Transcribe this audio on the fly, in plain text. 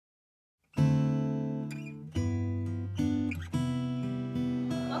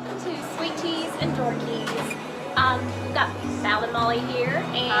and door keys. We've got Val and Molly here,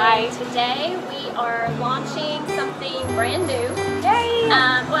 and Hi. Today we are launching something brand new. Yay!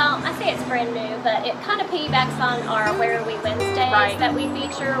 Well, I say it's brand new, but it kind of piggybacks on our Where Are We Wednesdays that we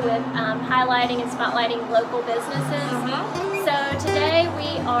feature with highlighting and spotlighting local businesses. So today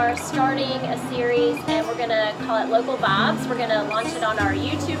we are starting a series, and we're going to call it Local Vibes. We're going to launch it on our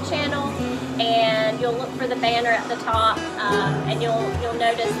YouTube channel, and you'll look for the banner at the top, and you'll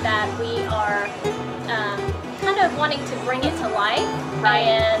notice that we are kind of wanting to bring it to life,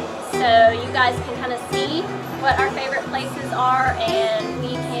 and so you guys can kind of see what our favorite places are, and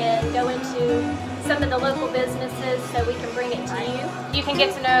we can go into some of the local businesses so we can bring it to you. You can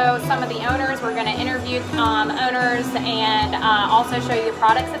get to know some of the owners. We're going to interview owners and also show you the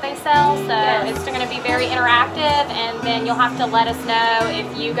products that they sell. So it's going to be very interactive, and then you'll have to let us know if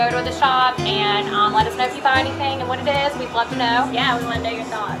you go to the shop, and let us know if you buy anything and what it is. We'd love to know. Yeah, we want to know your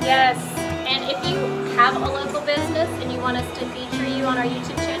thoughts. Yes. And if you have a local business and you want us to feature you on our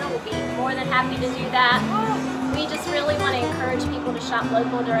YouTube channel, we'll be more than happy to do that. We just really want to encourage people to shop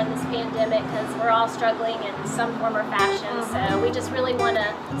local during this pandemic because we're all struggling in some form or fashion. So we just really want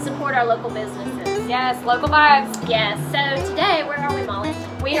to support our local businesses. Yes, local vibes. Yes. So today, where are we, Molly?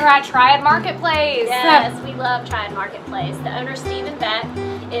 We are at Triad Marketplace. Yes, we love Triad Marketplace. The owner, Steven Beck,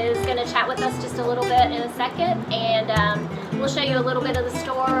 is going to chat with us just a little bit in a second, and we'll show you a little bit of the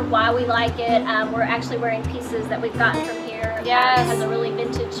store, why we like it. We're actually wearing pieces that we've gotten from here. Yes. It has a really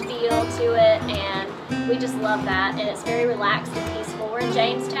vintage feel to it, and we just love that. And it's very relaxed and peaceful. We're in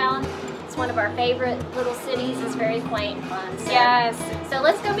Jamestown. It's one of our favorite little cities. It's very quaint and fun. So, yes. So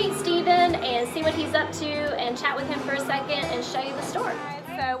let's go meet Steven and see what he's up to and chat with him for a second and show you the store.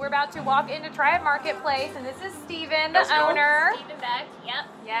 So we're about to walk into Triad Marketplace, and this is Steven, the owner. Steven Beck, yep.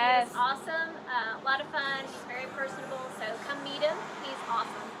 Yes. He's awesome, a lot of fun, he's very personable, so come meet him. He's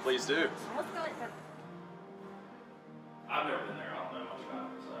awesome. Please do. Let's go in. I've never been there. I don't know much about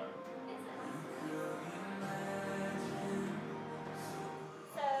it.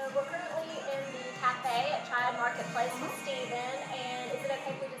 So we're currently in the cafe at Triad Marketplace with Steven, and is it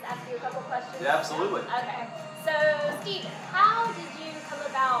okay if we just ask you a couple questions? Yeah, absolutely. Okay. So Steven, how did you come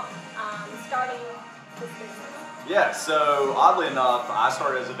about starting this business? Yeah, so oddly enough, I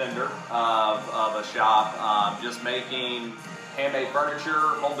started as a vendor of a shop, just making handmade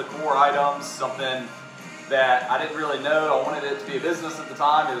furniture, home decor items, something that I didn't really know. I wanted it to be a business at the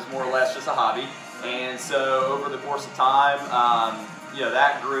time. It was more or less just a hobby. And so over the course of time,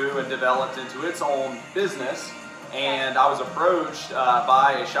 that grew and developed into its own business. And I was approached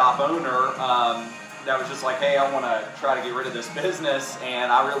by a shop owner that was just like, hey, I want to try to get rid of this business.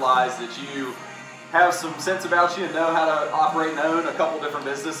 And I realized that you have some sense about you and know how to operate and own a couple different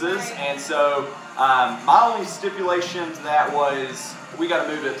businesses. And so my only stipulation to that was we got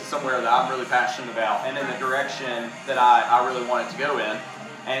to move it to somewhere that I'm really passionate about and in the direction that I really want it to go in.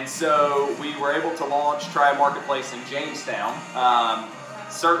 And so we were able to launch Triad Marketplace in Jamestown.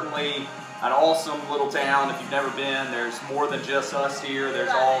 Certainly an awesome little town. If you've never been, there's more than just us here.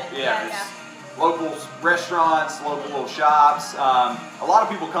 There's there's local restaurants, local little shops. A lot of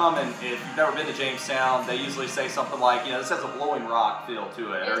people come, and if you've never been to Jamestown, they usually say something like, this has a Blowing Rock feel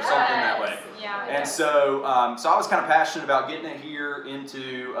to it, or something that way. Yeah. And so I was kind of passionate about getting it here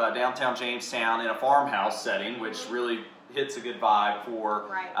into downtown Jamestown in a farmhouse setting, which really hits a good vibe for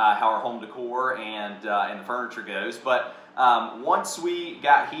how our home decor and the furniture goes. But once we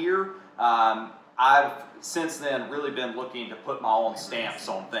got here, I've since then really been looking to put my own stamps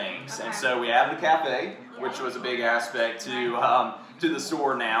on things. And so we have the cafe, which was a big aspect to the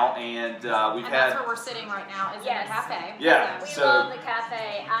store now, and we've had. That's where we're sitting right now, is in the cafe. Yeah, we love the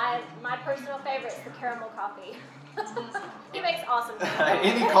cafe. My personal favorite is the caramel coffee. He makes awesome coffee.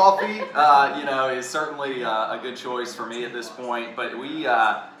 Any coffee, is certainly a good choice for me at this point. But we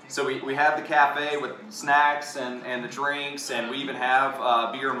have the cafe with snacks and the drinks, and we even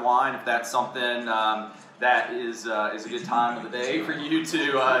have beer and wine if that's something that is a good time of the day for you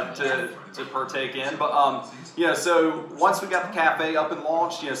to partake in. But so once we got the cafe up and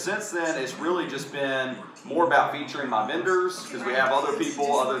launched, since then it's really just been more about featuring my vendors, because we have other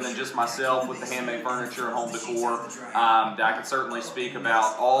people other than just myself with the handmade furniture and home decor that I can certainly speak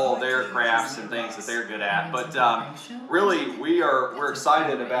about all their crafts and things that they're good at. But really, we're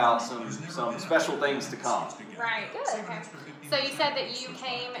excited about some special things to come. Right. Good. Okay. So you said that you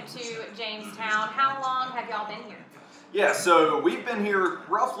came to Jamestown. How long have y'all been here? Yeah, so we've been here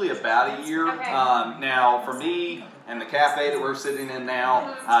roughly about a year. Okay. Now, for me and the cafe that we're sitting in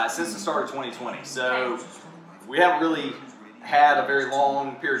now, since the start of 2020. So we haven't really had a very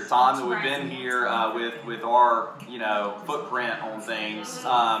long period of time that we've been here with our footprint on things,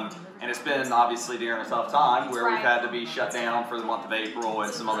 and it's been obviously during a tough time where we've had to be shut down for the month of April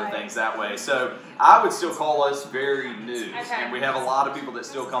and some other things that way. So I would still call us very new, and we have a lot of people that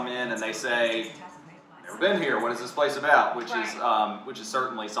still come in and they say, "Never been here. What is this place about?" Which is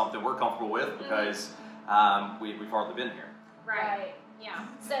certainly something we're comfortable with because we've hardly been here. Right. Yeah.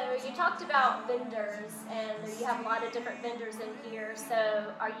 So you talked about vendors, and you have a lot of different vendors in here.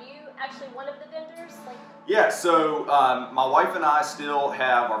 So are you actually one of the vendors? Yeah. So my wife and I still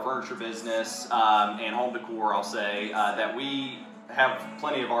have our furniture business and home decor. I'll say that we have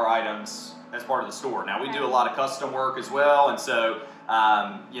plenty of our items as part of the store. Now we do a lot of custom work as well, and so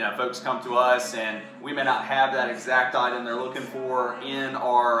folks come to us and we may not have that exact item they're looking for in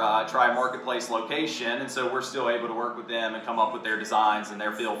our Triad Marketplace location, and so we're still able to work with them and come up with their designs and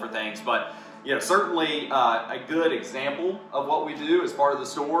their feel for things. But certainly a good example of what we do as part of the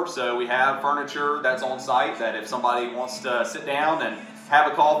store. So we have furniture that's on site that if somebody wants to sit down and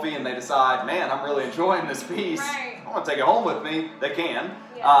have a coffee and they decide, man, I'm really enjoying this piece, I want to take it home with me, they can.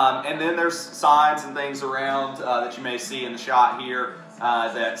 And then there's signs and things around that you may see in the shot here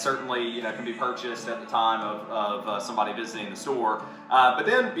that certainly can be purchased at the time of somebody visiting the store. But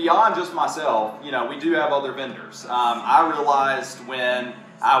then beyond just myself, we do have other vendors. I realized when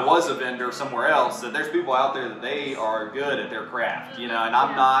I was a vendor somewhere else that there's people out there that they are good at their craft, and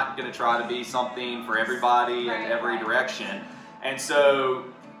I'm not going to try to be something for everybody in every direction. And so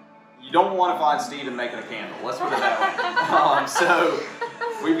you don't want to find Steven making a candle, let's put it that way. So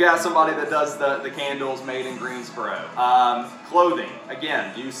we've got somebody that does the candles made in Greensboro. Clothing,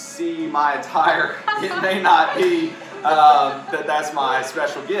 again, you see my attire, it may not be that's my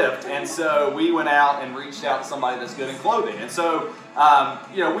special gift. And so we went out and reached out to somebody that's good in clothing. And so,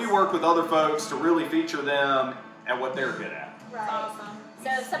 we work with other folks to really feature them at what they're good at. Right. Awesome.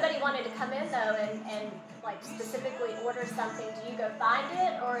 So if somebody wanted to come in though and specifically order something, do you go find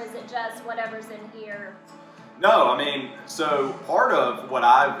it, or is it just whatever's in here? No, so part of what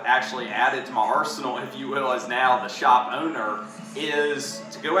I've actually added to my arsenal, if you will, as now the shop owner, is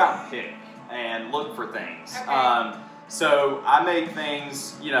to go out and pick and look for things. So I make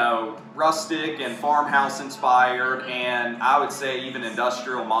things, rustic and farmhouse inspired, and I would say even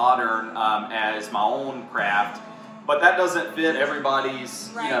industrial modern as my own craft. But that doesn't fit everybody's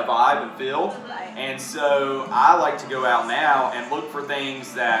vibe and feel. And so I like to go out now and look for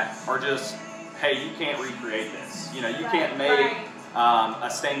things that are just, hey, you can't recreate this. You can't make a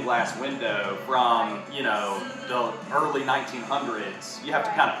stained glass window from, the early 1900s. You have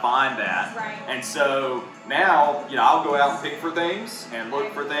to kind of find that. And so now, I'll go out and pick for things and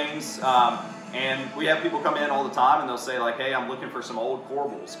look for things. And we have people come in all the time and they'll say hey, I'm looking for some old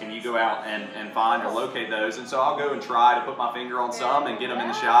corbels. Can you go out and find or locate those? And so I'll go and try to put my finger on some and get them in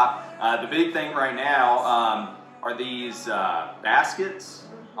the shop. The big thing right now are these baskets,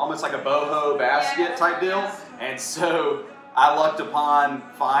 almost like a boho basket type deal. And so I lucked upon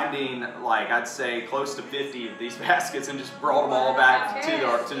finding I'd say close to 50 of these baskets and just brought them all back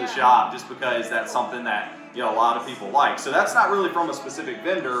to the shop just because that's something that a lot of people like. So that's not really from a specific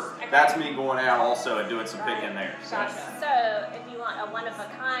vendor. That's me going out also and doing some picking there. So if you want a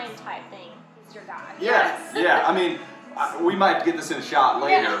one-of-a-kind type thing, he's your guy. Yeah. We might get this in a shot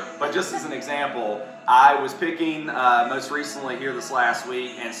later, but just as an example, I was picking most recently here this last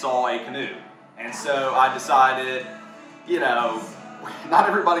week and saw a canoe. And so I decided, not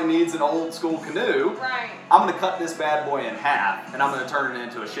everybody needs an old school canoe. I'm going to cut this bad boy in half and I'm going to turn it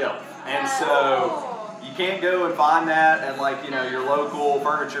into a shelf. And so you can't go and find that at your local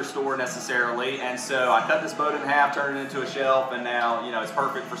furniture store necessarily. And so I cut this boat in half, turned it into a shelf, and now it's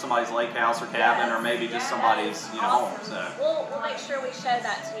perfect for somebody's lake house or cabin or maybe just somebody's home. So we'll make sure we show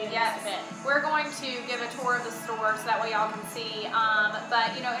that to you. Yes, we're going to give a tour of the store so that way y'all can see.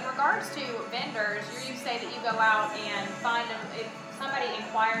 But in regards to vendors, you say that you go out and find them. If somebody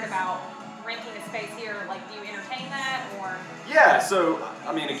inquired about renting a space here, do you entertain that or? Yeah. So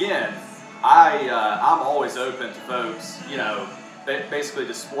again, I'm always open to folks, basically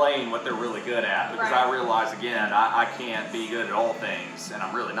displaying what they're really good at, because I realize, again, I can't be good at all things, and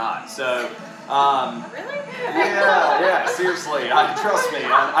I'm really not. So, really? Yeah, seriously, trust me.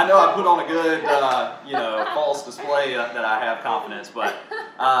 I know I put on a good, false display that I have confidence, but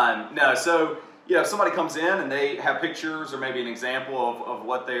no. So, if somebody comes in and they have pictures or maybe an example of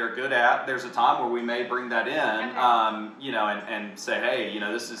what they are good at, there's a time where we may bring that in, and say, hey,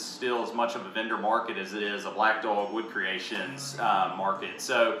 this is still as much of a vendor market as it is a Black Dog Wood Creations market.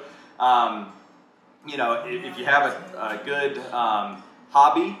 So, if you have a good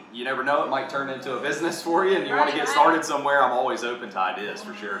hobby. You never know, it might turn into a business for you, and you want to get started somewhere. I'm always open to ideas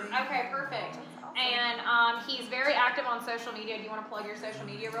for sure. Okay, perfect. And he's very active on social media. Do you want to plug your social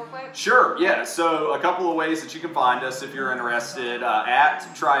media real quick? Sure, yeah. So a couple of ways that you can find us if you're interested. At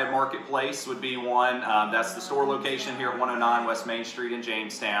Triad Marketplace would be one. That's the store location here at 109 West Main Street in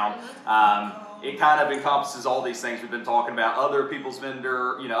Jamestown. It kind of encompasses all these things we've been talking about, other people's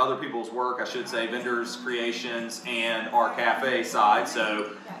other people's work, I should say, vendors, creations, and our cafe side.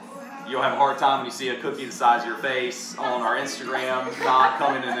 So you'll have a hard time when you see a cookie the size of your face on our Instagram, not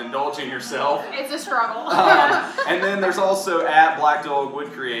coming and indulging yourself. It's a struggle. And then there's also at Black Dog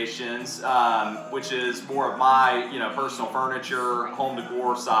Wood Creations, which is more of my personal furniture, home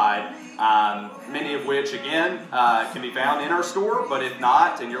decor side. Many of which, again, can be found in our store, but if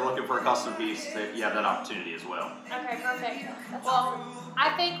not, and you're looking for a custom piece, you have that opportunity as well. Okay, perfect. Well,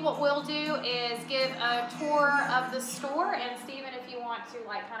 I think what we'll do is give a tour of the store, and Steven, if you want to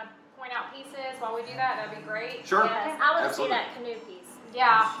kind of point out pieces while we do that, that'd be great. Sure. Yes, I want to see that canoe piece.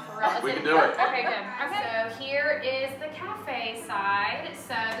 Yeah, for real. We can do it. Okay, good. Okay. So here is the cafe side.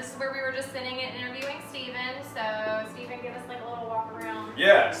 So this is where we were just sitting and interviewing Steven. So Steven, give us a little walk around.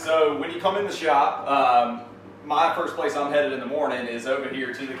 Yeah, so when you come in the shop, my first place I'm headed in the morning is over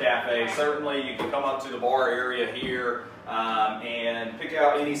here to the cafe. Certainly you can come up to the bar area here and pick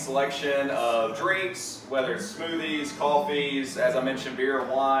out any selection of drinks, whether it's smoothies, coffees, as I mentioned, beer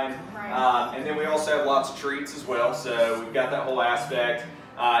and wine. And then we also have lots of treats as well, so we've got that whole aspect.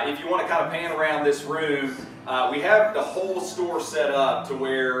 If you want to kind of pan around this room, we have the whole store set up to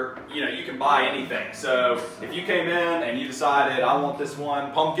where you can buy anything. So if you came in and you decided, I want this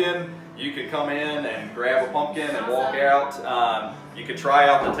one pumpkin, you could come in and grab a pumpkin and walk out. You could try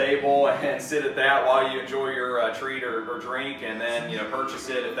out the table and sit at that while you enjoy your treat or drink, and then purchase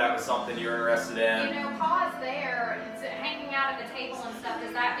it if that was something you're interested in. Pause there. It's hanging out at the table and stuff.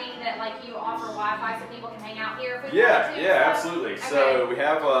 Does that mean that you offer Wi-Fi so people can hang out here? If we want to? Yeah, absolutely. Okay. So we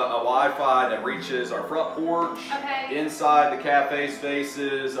have a Wi-Fi that reaches our front porch, inside the cafe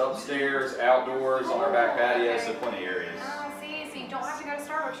spaces, upstairs, outdoors, on our back patio, so plenty of areas. Oh, I see. So you don't have to go to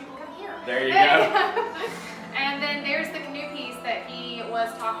Starbucks. You can come here. There you go. And then there's the canoe piece that he was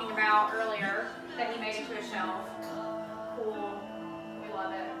talking about earlier that he made into a shelf. Cool. We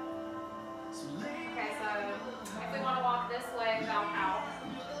love it. Okay, so if we want to walk this way about out.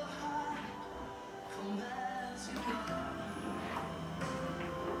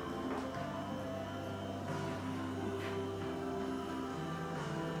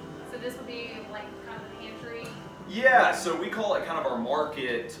 So this would be kind of the pantry. Yeah, so we call it kind of our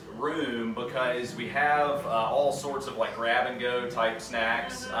market room because we have all sorts of grab and go type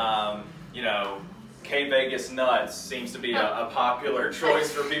snacks. K-Vegas nuts seems to be a popular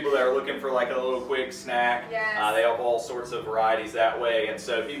choice for people that are looking for a little quick snack. Yes. They have all sorts of varieties that way, and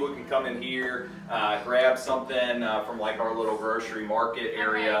so people can come in here, grab something from our little grocery market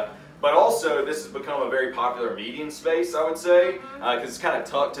area. But also, this has become a very popular meeting space, I would say, because it's kind of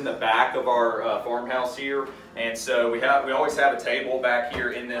tucked in the back of our farmhouse here. And so we always have a table back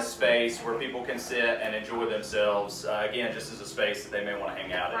here in this space where people can sit and enjoy themselves, again, just as a space that they may want to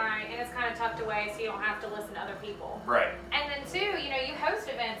hang out in. Right, and it's kind of tucked away so you don't have to listen to other people. Right. And then too, you host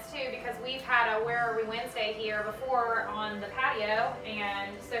events too, because we've had a Where Are We Wednesday here before on the patio,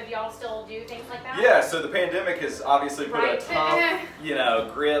 and so do y'all still do things like that? Yeah, so the pandemic has obviously put a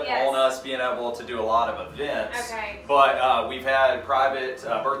tough, grip on us being able to do a lot of events. Okay. But we've had private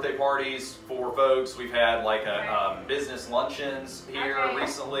birthday parties for folks. We've had business luncheons here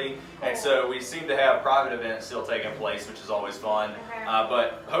recently, and so we seem to have private events still taking place, which is always fun.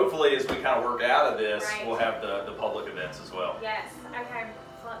 But hopefully, as we kind of work out of this, we'll have the public events as well. Yes. Okay.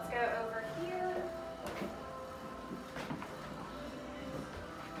 So let's go over here.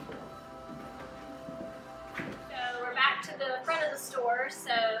 So we're back to the front of the store.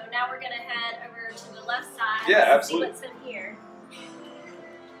 So now we're going to head over to the left side. Yeah, and absolutely. See what's in here.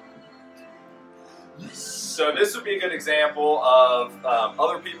 So this would be a good example of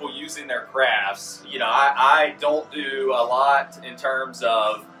other people using their crafts. I don't do a lot in terms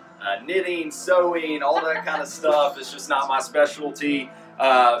of knitting, sewing, all that kind of stuff. It's just not my specialty.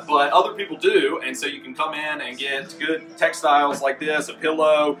 But other people do, and so you can come in and get good textiles like this, a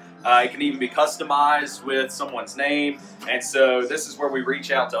pillow. It can even be customized with someone's name. And so this is where we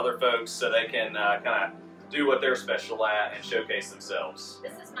reach out to other folks so they can kind of do what they're special at and showcase themselves.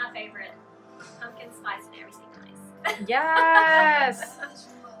 This is my favorite. Pumpkin spice and everything nice. Yes!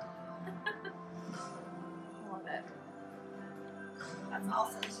 Love it. That's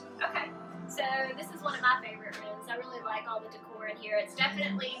awesome. Okay, so this is one of my favorite rooms. I really like all the decor in here. It's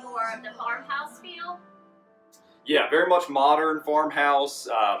definitely more of the farmhouse feel. Yeah, very much modern farmhouse,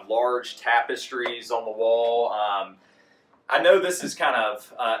 large tapestries on the wall. I know this is kind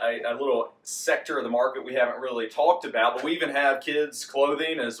of a little sector of the market we haven't really talked about, but we even have kids'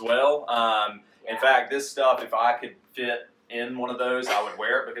 clothing as well. In fact, this stuff, if I could fit in one of those, I would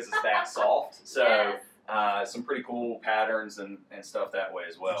wear it because it's that soft. So yes. Some pretty cool patterns and stuff that way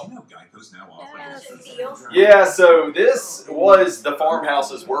as well. Did you know Geico's now offering Yeah, so this was the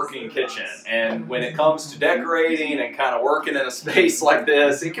farmhouse's working kitchen, and when it comes to decorating and kind of working in a space like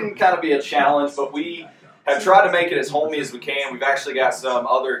this, it can kind of be a challenge, but we have tried to make it as homey as we can. We've actually got some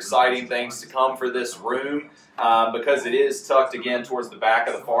other exciting things to come for this room because it is tucked again towards the back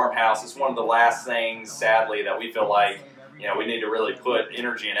of the farmhouse. It's one of the last things, sadly, that we feel like we need to really put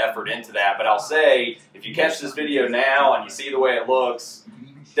energy and effort into that. But I'll say, if you catch this video now and you see the way it looks,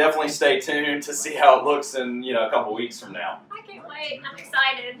 definitely stay tuned to see how it looks in a couple weeks from now. I can't wait. I'm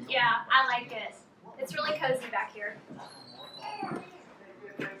excited. Yeah, I like it. It's really cozy back here.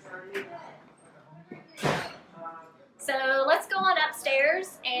 So let's go on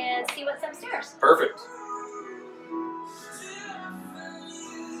upstairs and see what's upstairs. Perfect.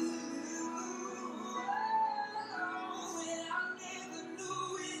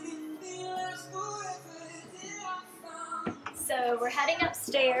 So we're heading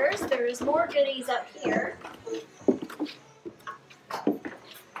upstairs. There's more goodies up here.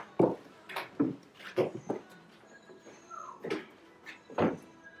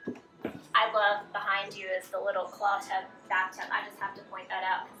 I love behind you is the little claw tub bathtub. I just have to point that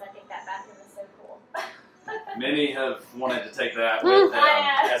out because I think that bathroom is so cool. Many have wanted to take that with them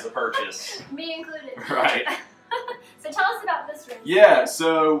as a purchase. Me included. Right. So tell us about this room. Yeah,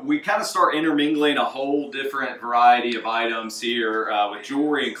 so we kind of start intermingling a whole different variety of items here with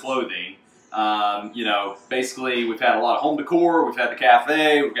jewelry and clothing. Basically we've had a lot of home decor, we've had the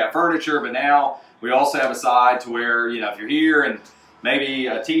cafe, we've got furniture, but now we also have a side to where, if you're here and maybe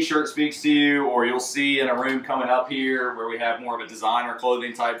a t-shirt speaks to you, or you'll see in a room coming up here where we have more of a designer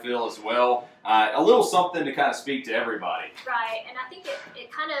clothing type feel as well. A little something to kind of speak to everybody. Right, and I think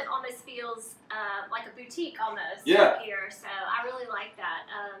it kind of almost feels like a boutique almost up here, so I really like that.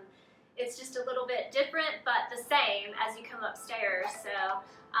 It's just a little bit different, but the same as you come upstairs. So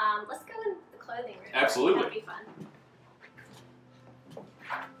let's go in the clothing room. Absolutely. That'd be fun.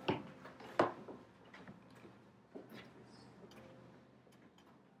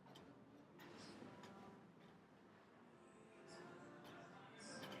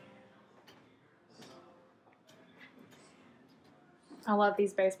 I love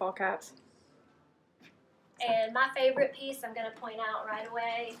these baseball caps. And my favorite piece I'm going to point out right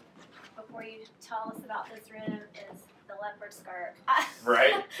away before you tell us about this room is the leopard skirt.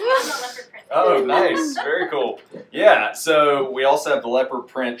 Right. I'm a leopard print. Oh, nice. Very cool. Yeah, so we also have the leopard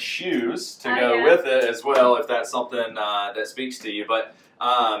print shoes to go with it as well, if that's something that speaks to you. But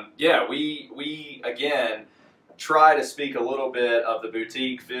yeah, we again try to speak a little bit of the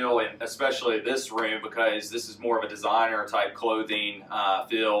boutique feel, and especially this room because this is more of a designer type clothing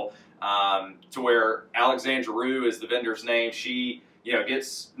feel, to where Alexandra Rue is the vendor's name. She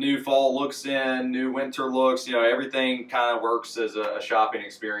gets new fall looks in, new winter looks, everything kind of works as a shopping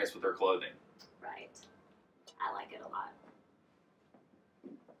experience with her clothing. Right. I like it a lot.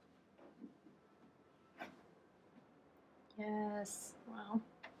 Yes. Wow.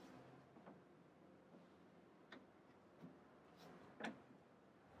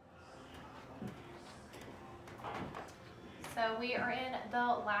 So we are in the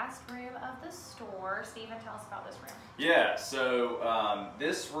last room of the store. Steven, tell us about this room. Yeah, so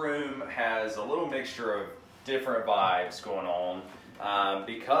this room has a little mixture of different vibes going on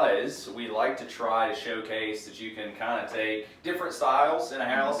because we like to try to showcase that you can kind of take different styles in a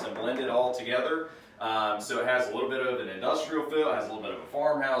house and blend it all together. So it has a little bit of an industrial feel, it has a little bit of a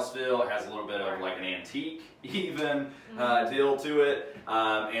farmhouse feel, it has a little bit of like an antique even deal to it.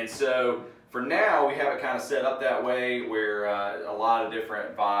 And so for now, we have it kind of set up that way where a lot of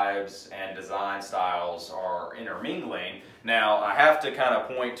different vibes and design styles are intermingling. Now, I have to kind of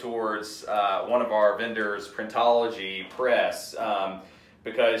point towards one of our vendors, Printology Press,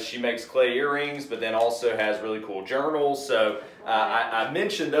 because she makes clay earrings, but then also has really cool journals. So I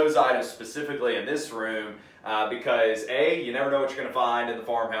mentioned those items specifically in this room because A, you never know what you're going to find in the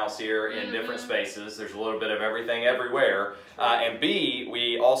farmhouse here in different spaces. There's a little bit of everything everywhere. And B,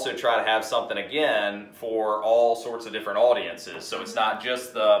 we also try to have something again for all sorts of different audiences. So it's not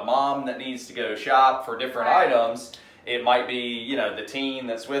just the mom that needs to go shop for different items. It might be, the teen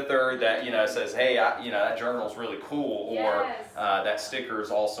that's with her that, says, hey, that journal's really cool, or that sticker is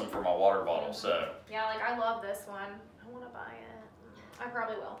awesome for my water bottle. So yeah, like I love this one. I want to buy it. I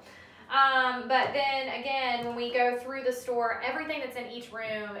probably will. But then again, when we go through the store, everything that's in each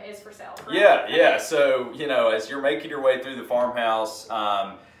room is for sale. Yeah, yeah. So, you know, as you're making your way through the farmhouse,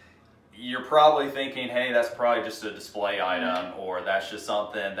 you're probably thinking, hey, that's probably just a display item, or that's just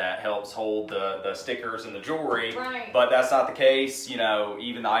something that helps hold the stickers and the jewelry. Right. But that's not the case. You know,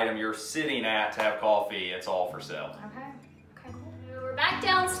 even the item you're sitting at to have coffee, it's all for sale. Okay. Okay, cool. We're back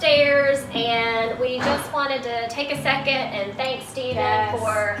downstairs, and we just wanted to take a second and thank Steven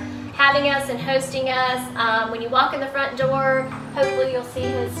for having us and hosting us. When you walk in the front door, hopefully you'll see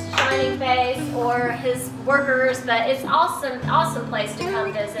his shining face or his workers, but it's awesome place to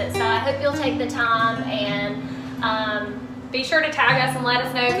come visit. So I hope you'll take the time and be sure to tag us and let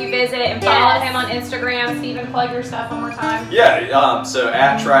us know if you visit, and follow him on Instagram. Steven, plug your stuff one more time. Yeah, so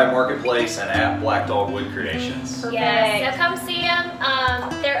at Triad Marketplace and at Black Dog Wood Creations. Yes, so come see them.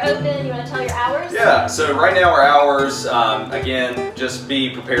 They're open. You want to tell your hours? Yeah, so right now our hours, again, just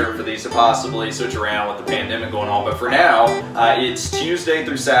be prepared for these to possibly switch around with the pandemic going on. But for now, it's Wednesday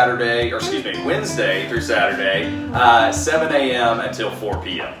through Saturday, 7 a.m. until 4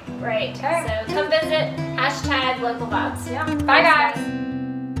 p.m. Great. So come visit. #LocalVibes. Yeah. Bye, guys.